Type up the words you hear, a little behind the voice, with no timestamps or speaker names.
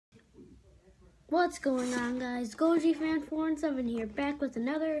What's going on, guys? Goji Fan 417 here, back with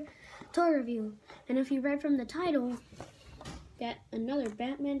another toy review. And if you read from the title, that another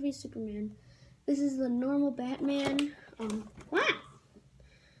Batman v Superman. This is the normal Batman.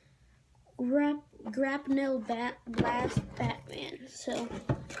 Grapnel Blast Batman. So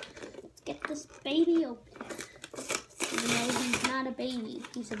let's get this baby open. Even though he's not a baby,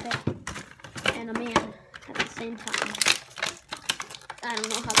 he's a bat and a man at the same time. I don't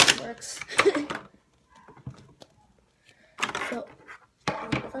know how that works. So,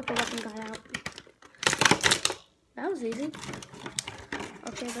 looks like the weapon got out. That was easy.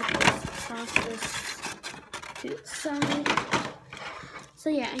 Okay, let's just toss this to the side. So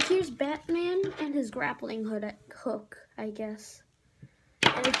yeah, here's Batman and his grappling hook, I guess.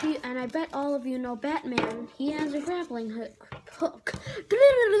 And I bet all of you know Batman. He has a grappling hook.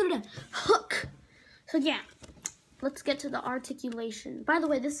 So yeah, let's get to the articulation. By the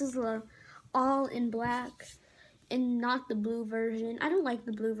way, this is the all in black and not the blue version. I don't like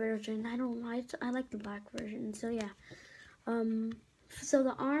the blue version. I like the black version. So yeah. So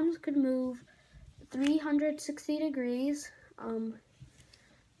the arms could move 360 degrees.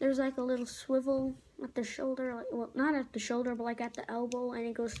 There's like a little swivel at the shoulder, like, well, not at the shoulder, but like at the elbow, and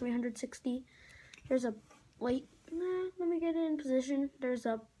it goes 360. There's a let me get it in position. There's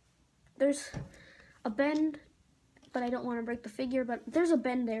a bend, but I don't want to break the figure. But there's a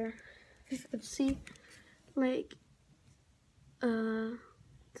bend there. If you could see, like,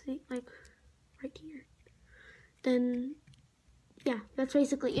 see, like right here. Then, yeah, that's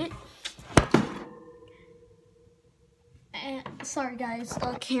basically it. Sorry guys,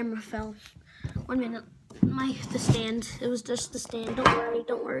 the camera fell. 1 minute. The stand. It was just the stand.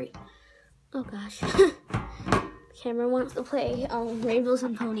 Don't worry. Oh gosh. The camera wants to play Rainbows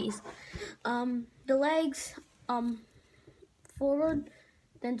and Ponies. The legs forward,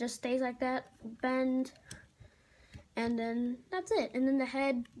 then just stays like that, bend, and then that's it. And then the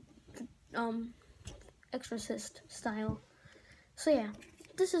head Exorcist style. So yeah,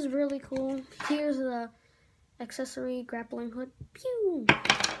 this is really cool. Here's the accessory grappling hook. Pew!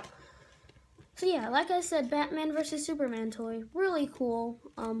 So yeah, like I said, Batman vs Superman toy, really cool.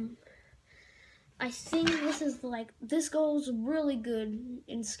 I think this goes really good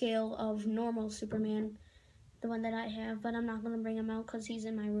in scale of normal Superman, the one that I have, but I'm not gonna bring him out because he's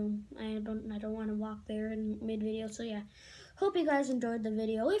in my room. I don't want to walk there in mid-video. So yeah, hope you guys enjoyed the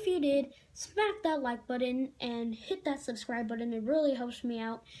video. If you did, smack that like button and hit that subscribe button. It really helps me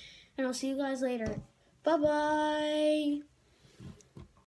out, and I'll see you guys later. Bye-bye.